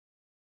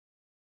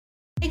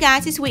Hey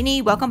guys, it's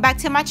Whitney. Welcome back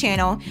to my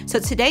channel. So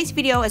today's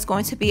video is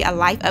going to be a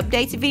life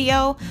updates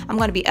video. I'm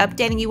going to be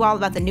updating you all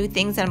about the new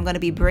things that I'm going to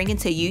be bringing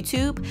to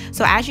YouTube.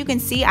 So as you can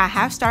see, I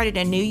have started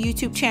a new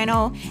YouTube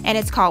channel and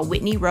it's called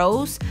Whitney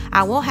Rose.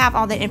 I will have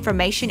all that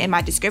information in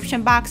my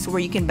description box where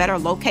you can better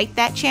locate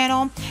that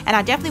channel. And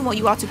I definitely want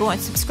you all to go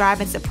and subscribe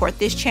and support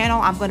this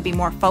channel. I'm going to be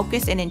more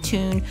focused and in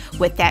tune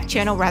with that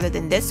channel rather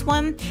than this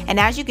one.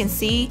 And as you can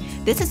see,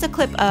 this is a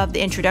clip of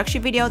the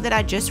introduction video that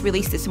I just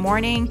released this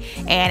morning.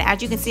 And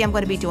as you can see, I'm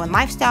going to be doing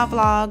lifestyle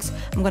vlogs.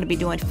 I'm going to be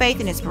doing faith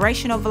and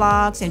inspirational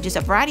vlogs and just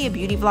a variety of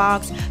beauty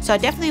vlogs. So I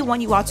definitely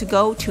want you all to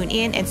go tune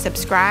in and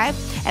subscribe.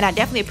 And I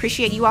definitely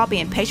appreciate you all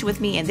being patient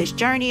with me in this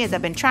journey as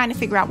I've been trying to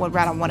figure out what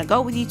route I want to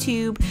go with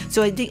YouTube.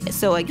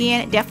 So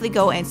again, definitely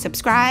go and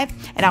subscribe,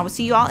 and I will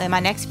see you all in my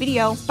next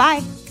video.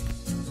 Bye.